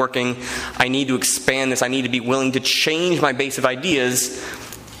mechanics isn't working. I need to expand this. I need to be willing to change my base of ideas,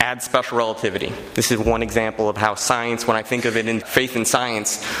 add special relativity. This is one example of how science, when I think of it in faith in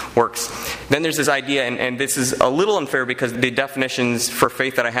science, works. Then there's this idea, and this is a little unfair because the definitions for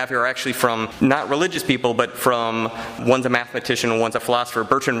faith that I have here are actually from not religious people, but from one's a mathematician and one's a philosopher.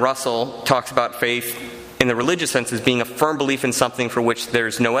 Bertrand Russell talks about faith in the religious sense as being a firm belief in something for which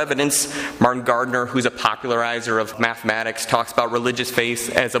there's no evidence. Martin Gardner, who's a popularizer of mathematics, talks about religious faith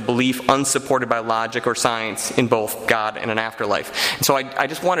as a belief unsupported by logic or science in both God and an afterlife. And so I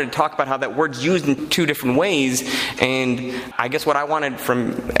just wanted to talk about how that word's used in two different ways, and I guess what I wanted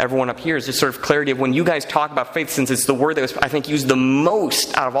from everyone up here is just sort of clarity of when you guys talk about faith, since it's the word that was, I think, used the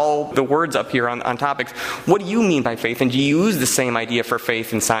most out of all the words up here on topics, what do you mean by faith? And do you use the same idea for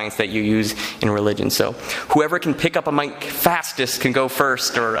faith in science that you use in religion? So whoever can pick up a mic fastest can go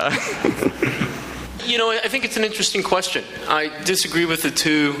first. Or I think it's an interesting question. I disagree with the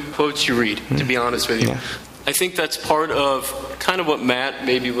two quotes you read, to be honest with you. Yeah. I think that's part of kind of what Matt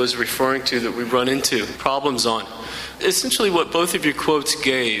maybe was referring to that we run into problems on. Essentially what both of your quotes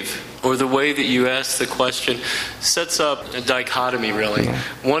gave, or the way that you asked the question, sets up a dichotomy, really. Yeah.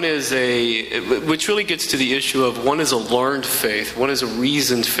 One is which really gets to the issue of one is a learned faith, one is a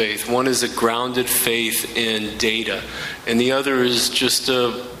reasoned faith, one is a grounded faith in data, and the other is just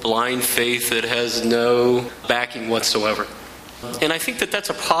a blind faith that has no backing whatsoever. And I think that that's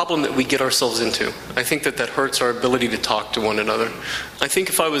a problem that we get ourselves into. I think that hurts our ability to talk to one another. I think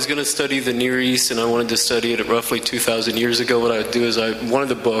if I was going to study the Near East and I wanted to study it at roughly 2,000 years ago, what I would do is one of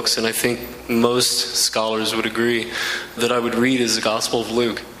the books, and I think most scholars would agree, that I would read is the Gospel of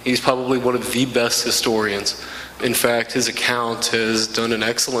Luke. He's probably one of the best historians. In fact, his account has done an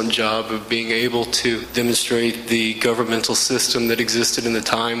excellent job of being able to demonstrate the governmental system that existed in the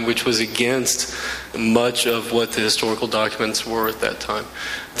time, which was against much of what the historical documents were at that time.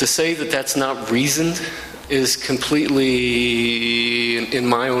 To say that that's not reasoned is completely, in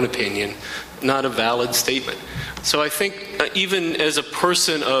my own opinion, not a valid statement. So I think even as a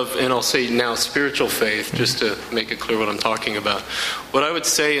person of, and I'll say now, spiritual faith, just to make it clear what I'm talking about, what I would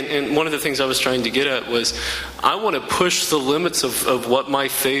say, and one of the things I was trying to get at was, I want to push the limits of what my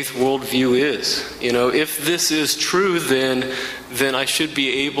faith worldview is. You know, if this is true, then I should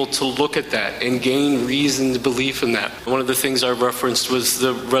be able to look at that and gain reasoned belief in that. One of the things I referenced was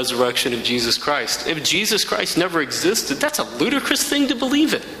the resurrection of Jesus Christ. If Jesus Christ never existed, that's a ludicrous thing to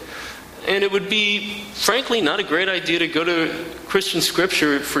believe in. And it would be, frankly, not a great idea to go to Christian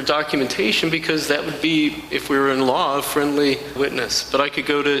scripture for documentation, because that would be, if we were in law, a friendly witness. But I could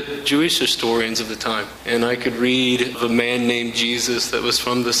go to Jewish historians of the time, and I could read of a man named Jesus that was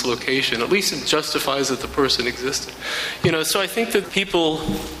from this location. At least it justifies that the person existed. You know, so I think that people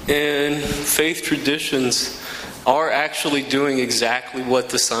in faith traditions are actually doing exactly what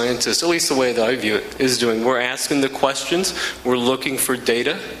the scientists, at least the way that I view it, is doing. We're asking the questions, we're looking for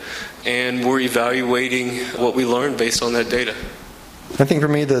data, and we're evaluating what we learn based on that data. I think for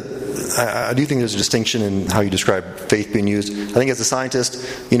me that I do think there's a distinction in how you describe faith being used. I think as a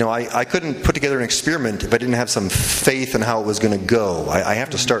scientist, you know, I couldn't put together an experiment if I didn't have some faith in how it was going to go. I have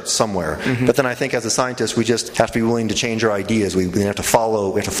to start somewhere. Mm-hmm. But then I think as a scientist, we just have to be willing to change our ideas. We have to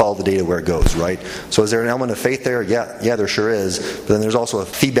follow the data where it goes, right? So is there an element of faith there? Yeah, there sure is. But then there's also a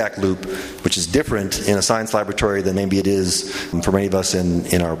feedback loop, which is different in a science laboratory than maybe it is for many of us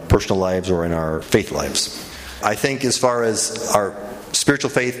in our personal lives or in our faith lives. I think as far as our spiritual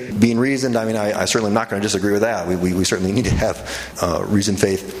faith being reasoned, I mean, I certainly am not going to disagree with that. We certainly need to have reasoned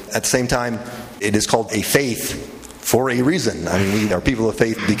faith. At the same time, it is called a faith for a reason. I mean, we are people of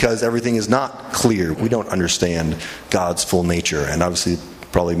faith because everything is not clear. We don't understand God's full nature. And obviously,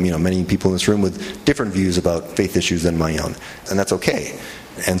 probably, you know, many people in this room with different views about faith issues than my own. And that's okay.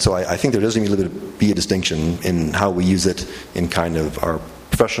 And so I think there does need to be a distinction in how we use it in kind of our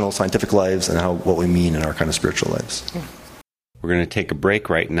professional scientific lives and what we mean in our kind of spiritual lives. We're going to take a break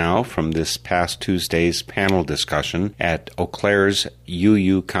right now from this past Tuesday's panel discussion at Eau Claire's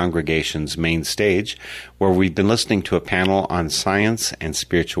UU congregation's main stage, where we've been listening to a panel on science and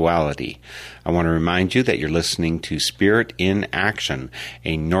spirituality. I want to remind you that you're listening to Spirit in Action,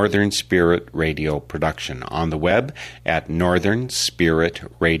 a Northern Spirit Radio production, on the web at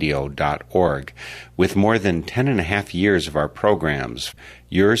northernspiritradio.org. With more than 10 and a half years of our programs,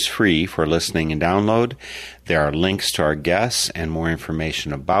 yours free for listening and download. There are links to our guests and more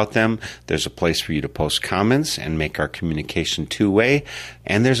information about them. There's a place for you to post comments and make our communication two-way.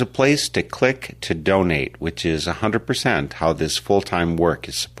 And there's a place to click to donate, which is 100% how this full-time work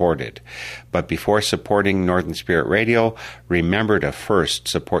is supported. But before supporting Northern Spirit Radio, remember to first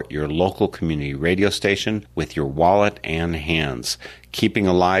support your local community radio station with your wallet and hands, keeping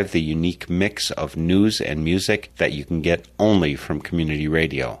alive the unique mix of news and music that you can get only from community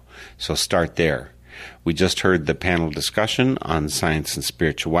radio. So start there. We just heard the panel discussion on science and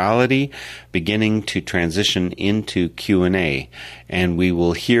spirituality, beginning to transition into Q&A, and we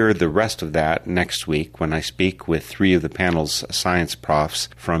will hear the rest of that next week when I speak with three of the panel's science profs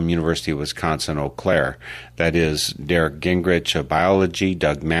from University of Wisconsin-Eau Claire. That is Derek Gingrich of biology,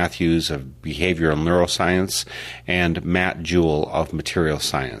 Doug Matthews of behavioral neuroscience, and Matt Jewell of material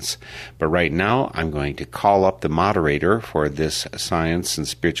science. But right now, I'm going to call up the moderator for this science and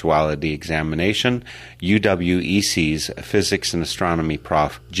spirituality examination, UWEC's physics and astronomy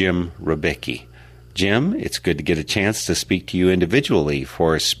prof, Jim Rubicki. Jim, it's good to get a chance to speak to you individually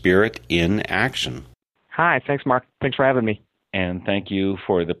for Spirit in Action. Hi, thanks, Mark. Thanks for having me. And thank you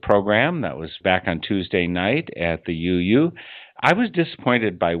for the program that was back on Tuesday night at the UU. I was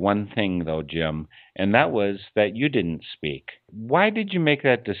disappointed by one thing, though, Jim, and that was that you didn't speak. Why did you make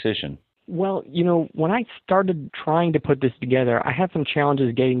that decision? Well, you know, when I started trying to put this together, I had some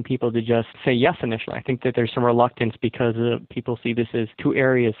challenges getting people to just say yes initially. I think that there's some reluctance because people see this as two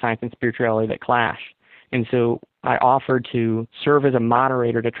areas, science and spirituality, that clash. And so I offered to serve as a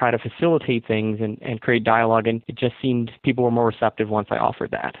moderator to try to facilitate things and create dialogue, and it just seemed people were more receptive once I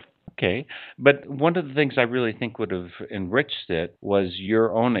offered that. Okay, but one of the things I really think would have enriched it was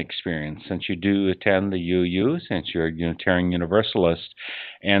your own experience, since you do attend the UU, since you're a Unitarian Universalist,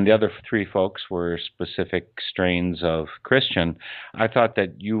 and the other three folks were specific strains of Christian. I thought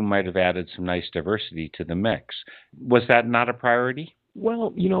that you might have added some nice diversity to the mix. Was that not a priority?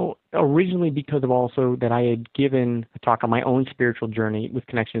 Well, you know, originally because of also that I had given a talk on my own spiritual journey with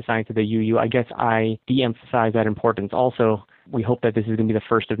Connection to Science at the UU, I guess I de-emphasized that importance. Also, we hope that this is going to be the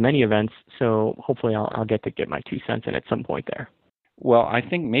first of many events, so hopefully I'll get to get my 2 cents in at some point there. Well, I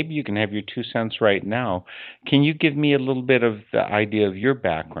think maybe you can have your 2 cents right now. Can you give me a little bit of the idea of your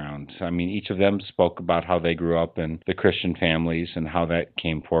background? I mean, each of them spoke about how they grew up in the Christian families and how that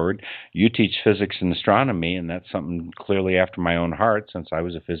came forward. You teach physics and astronomy, and that's something clearly after my own heart since I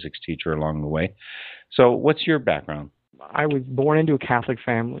was a physics teacher along the way. So what's your background? I was born into a Catholic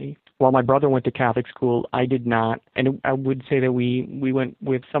family. While my brother went to Catholic school, I did not. And I would say that we went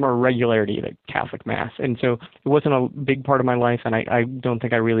with some irregularity to Catholic Mass. And so it wasn't a big part of my life, and I don't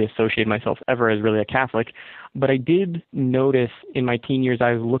think I really associated myself ever as really a Catholic. But I did notice in my teen years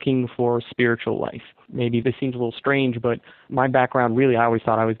I was looking for spiritual life. Maybe this seems a little strange, but my background really, I always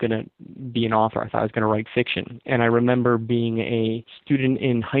thought I was going to be an author. I thought I was going to write fiction. And I remember being a student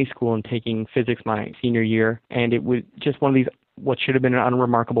in high school and taking physics my senior year, and it was just one of these what should have been an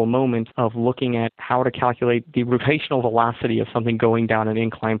unremarkable moment of looking at how to calculate the rotational velocity of something going down an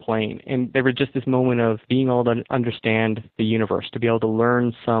inclined plane. And there was just this moment of being able to understand the universe, to be able to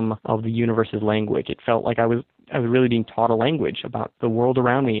learn some of the universe's language. It felt like I was really being taught a language about the world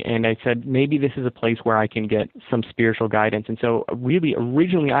around me. And I said, maybe this is a place where I can get some spiritual guidance. And so really,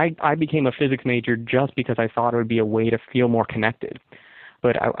 originally, I became a physics major just because I thought it would be a way to feel more connected.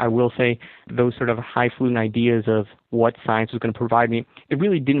 But I will say those sort of highfalutin ideas of what science was going to provide me, it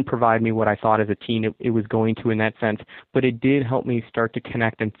really didn't provide me what I thought as a teen it was going to in that sense. But it did help me start to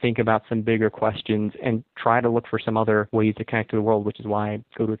connect and think about some bigger questions and try to look for some other ways to connect to the world, which is why I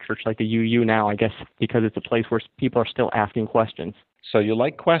go to a church like the UU now, I guess, because it's a place where people are still asking questions. So you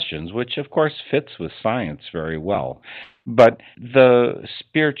like questions, which of course fits with science very well. But the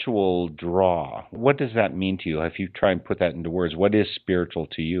spiritual draw, what does that mean to you? If you try and put that into words, what is spiritual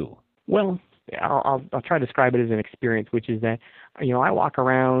to you? Well, I'll try to describe it as an experience, which is that, I walk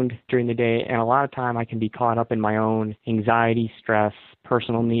around during the day, and a lot of time I can be caught up in my own anxiety, stress,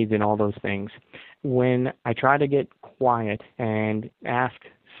 personal needs, and all those things. When I try to get quiet and ask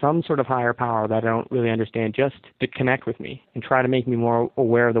some sort of higher power that I don't really understand just to connect with me and try to make me more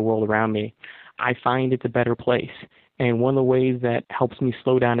aware of the world around me, I find it's a better place. And one of the ways that helps me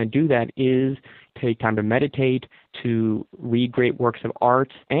slow down and do that is take time to meditate, to read great works of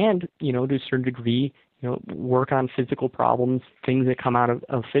art, and, to a certain degree, work on physical problems, things that come out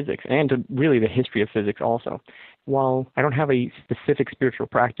of physics, and to really the history of physics also. While I don't have a specific spiritual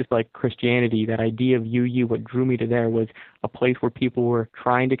practice like Christianity, that idea of UU, what drew me to there was a place where people were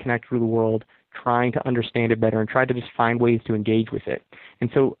trying to connect through the world, trying to understand it better, and try to just find ways to engage with it. And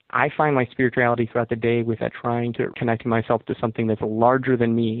so I find my spirituality throughout the day with that trying to connect myself to something that's larger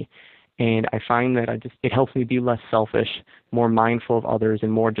than me. And I find that it helps me be less selfish, more mindful of others,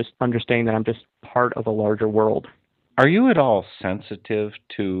 and more just understanding that I'm just part of a larger world. Are you at all sensitive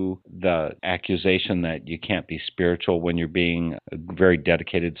to the accusation that you can't be spiritual when you're being a very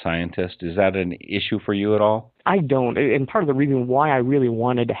dedicated scientist? Is that an issue for you at all? I don't. And part of the reason why I really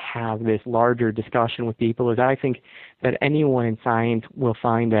wanted to have this larger discussion with people is I think that anyone in science will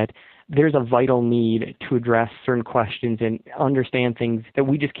find that there's a vital need to address certain questions and understand things that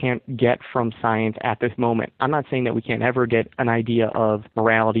we just can't get from science at this moment. I'm not saying that we can't ever get an idea of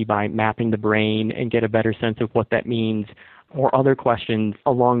morality by mapping the brain and get a better sense of what that means, or other questions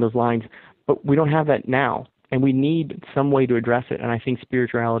along those lines, but we don't have that now. And we need some way to address it. And I think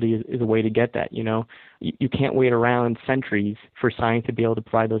spirituality is a way to get that. You can't wait around centuries for science to be able to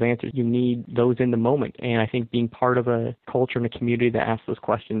provide those answers. You need those in the moment. And I think being part of a culture and a community that asks those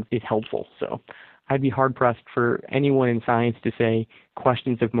questions is helpful. So I'd be hard-pressed for anyone in science to say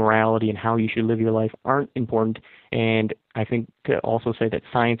questions of morality and how you should live your life aren't important. And I think to also say that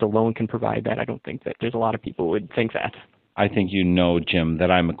science alone can provide that, I don't think that there's a lot of people who would think that. I think Jim, that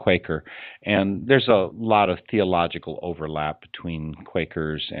I'm a Quaker, and there's a lot of theological overlap between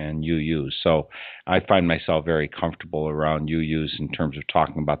Quakers and UUs. So I find myself very comfortable around UUs in terms of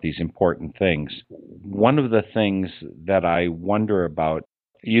talking about these important things. One of the things that I wonder about,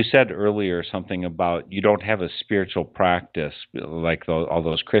 you said earlier something about you don't have a spiritual practice like all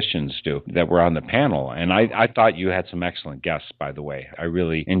those Christians do that were on the panel. And I thought you had some excellent guests, by the way. I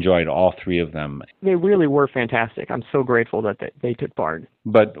really enjoyed all three of them. They really were fantastic. I'm so grateful that they took part.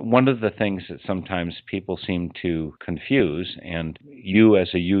 But one of the things that sometimes people seem to confuse, and you as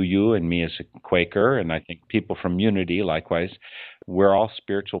a UU and me as a Quaker, and I think people from Unity likewise, we're all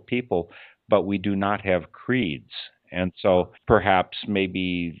spiritual people, but we do not have creeds. And so perhaps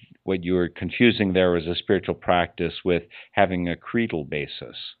maybe what you were confusing there was a spiritual practice with having a creedal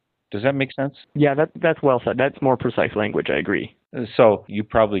basis. Does that make sense? Yeah, that's well said. That's more precise language. I agree. So you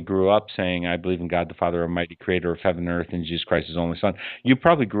probably grew up saying, I believe in God the Father, Almighty Creator of heaven and earth, and Jesus Christ, His only Son. You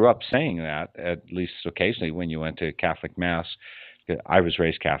probably grew up saying that, at least occasionally when you went to Catholic Mass, I was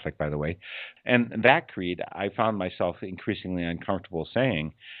raised Catholic, by the way. And that creed, I found myself increasingly uncomfortable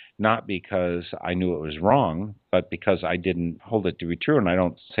saying, not because I knew it was wrong, but because I didn't hold it to be true, and I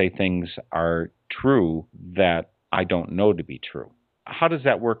don't say things are true that I don't know to be true. How does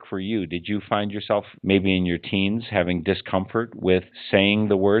that work for you? Did you find yourself maybe in your teens having discomfort with saying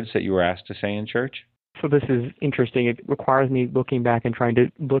the words that you were asked to say in church? So this is interesting. It requires me looking back and trying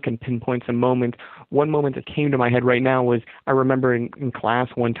to look and pinpoint some moments. One moment that came to my head right now was I remember in class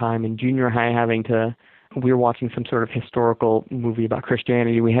one time in junior high we were watching some sort of historical movie about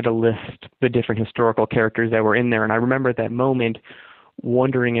Christianity. We had to list the different historical characters that were in there. And I remember at that moment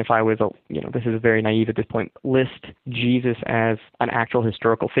wondering if I was, this is very naive at this point, list Jesus as an actual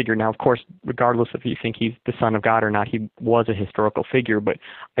historical figure. Now, of course, regardless if you think he's the Son of God or not, he was a historical figure. But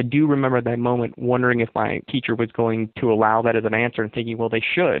I do remember at that moment wondering if my teacher was going to allow that as an answer and thinking, well, they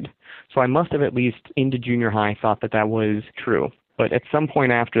should. So I must have at least into junior high thought that was true. But at some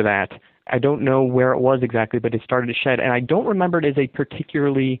point after that, I don't know where it was exactly, but it started to shed. And I don't remember it as a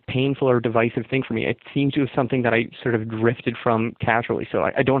particularly painful or divisive thing for me. It seems to be something that I sort of drifted from casually. So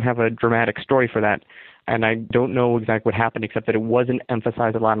I don't have a dramatic story for that. And I don't know exactly what happened, except that it wasn't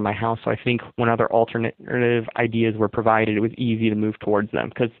emphasized a lot in my house. So I think when other alternative ideas were provided, it was easy to move towards them.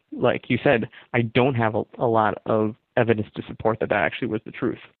 Because, like you said, I don't have a lot of evidence to support that actually was the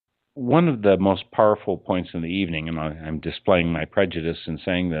truth. One of the most powerful points in the evening, and I'm displaying my prejudice in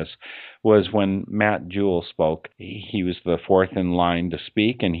saying this, was when Matt Jewell spoke. He was the fourth in line to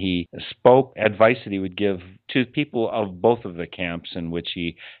speak, and he spoke advice that he would give to people of both of the camps in which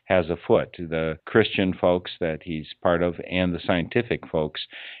he has a foot, the Christian folks that he's part of and the scientific folks.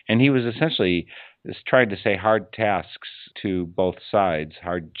 And he was essentially trying to say hard tasks to both sides,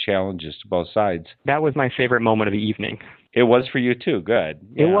 hard challenges to both sides. That was my favorite moment of the evening. It was for you too. Good.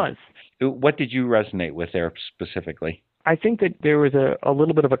 Yeah. It was. What did you resonate with there specifically? I think that there was a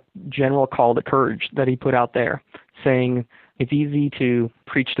little bit of a general call to courage that he put out there, saying it's easy to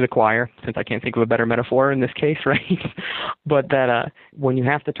preach to the choir, since I can't think of a better metaphor in this case, right? But that when you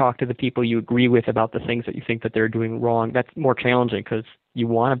have to talk to the people you agree with about the things that you think that they're doing wrong, that's more challenging because you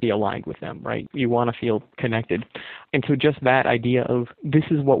want to be aligned with them, right? You want to feel connected. And so just that idea of this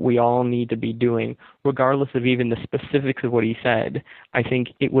is what we all need to be doing, regardless of even the specifics of what he said, I think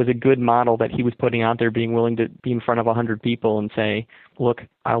it was a good model that he was putting out there, being willing to be in front of 100 people and say, look,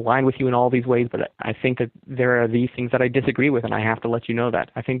 I align with you in all these ways, but I think that there are these things that I disagree with, and I have to let you know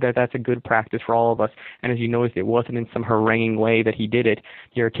that. I think that that's a good practice for all of us. And as you noticed, it wasn't in some haranguing way that he did it.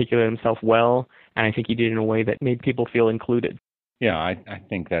 He articulated himself well, and I think he did it in a way that made people feel included. Yeah, I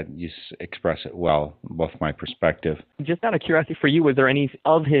think that you express it well, both my perspective. Just out of curiosity for you, was there any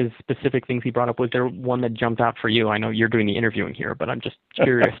of his specific things he brought up, was there one that jumped out for you? I know you're doing the interviewing here, but I'm just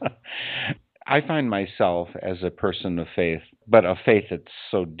curious. I find myself as a person of faith, but a faith that's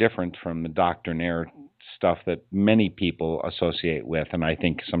so different from the doctrinaire stuff that many people associate with, and I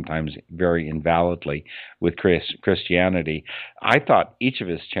think sometimes very invalidly, with Christianity. I thought each of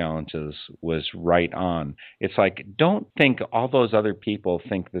his challenges was right on. It's like, don't think all those other people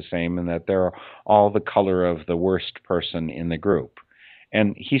think the same and that they're all the color of the worst person in the group.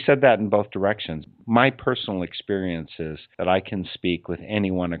 And he said that in both directions. My personal experience is that I can speak with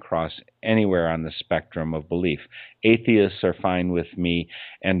anyone across anywhere on the spectrum of belief. Atheists are fine with me,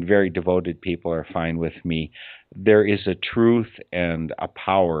 and very devoted people are fine with me. There is a truth and a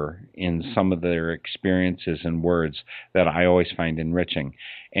power in some of their experiences and words that I always find enriching.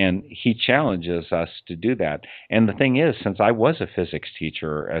 And he challenges us to do that. And the thing is, since I was a physics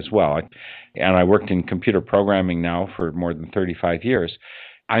teacher as well, and I worked in computer programming now for more than 35 years,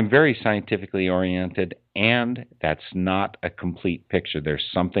 I'm very scientifically oriented, and that's not a complete picture. There's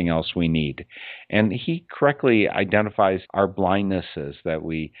something else we need. And he correctly identifies our blindnesses that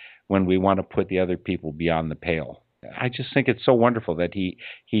when we want to put the other people beyond the pale. I just think it's so wonderful that he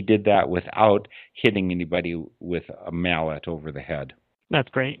did that without hitting anybody with a mallet over the head. That's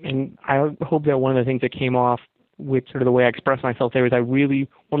great. And I hope that one of the things that came off with sort of the way I expressed myself there was one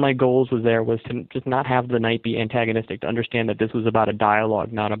of my goals was to just not have the night be antagonistic, to understand that this was about a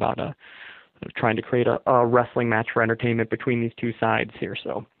dialogue, not about trying to create a wrestling match for entertainment between these two sides here.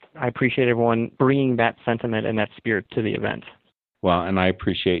 So I appreciate everyone bringing that sentiment and that spirit to the event. Well, and I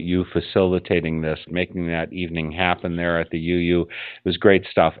appreciate you facilitating this, making that evening happen there at the UU. It was great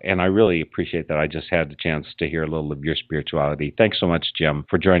stuff, and I really appreciate that I just had the chance to hear a little of your spirituality. Thanks so much, Jim,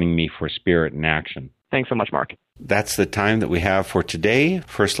 for joining me for Spirit in Action. Thanks so much, Mark. That's the time that we have for today.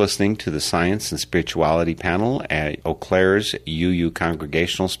 First, listening to the Science and Spirituality panel at Eau Claire's UU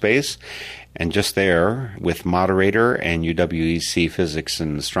Congregational Space. And just there, with moderator and UWEC Physics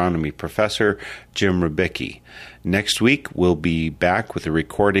and Astronomy Professor Jim Rybicki. Next week, we'll be back with a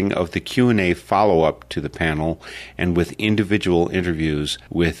recording of the Q&A follow-up to the panel and with individual interviews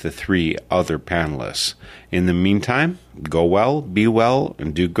with the 3 other panelists. In the meantime, go well, be well,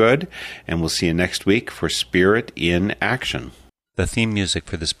 and do good, and we'll see you next week for Spirit in Action. The theme music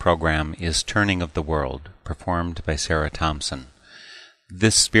for this program is Turning of the World, performed by Sarah Thompson.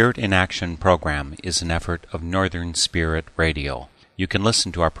 This Spirit in Action program is an effort of Northern Spirit Radio. You can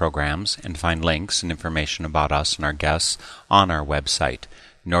listen to our programs and find links and information about us and our guests on our website,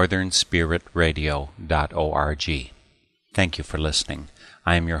 northernspiritradio.org. Thank you for listening.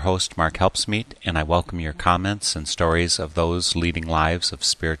 I am your host, Mark Helpsmeet, and I welcome your comments and stories of those leading lives of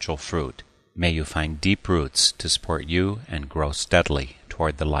spiritual fruit. May you find deep roots to support you and grow steadily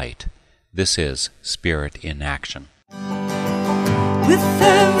toward the light. This is Spirit in Action. With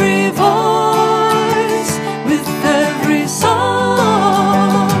every voice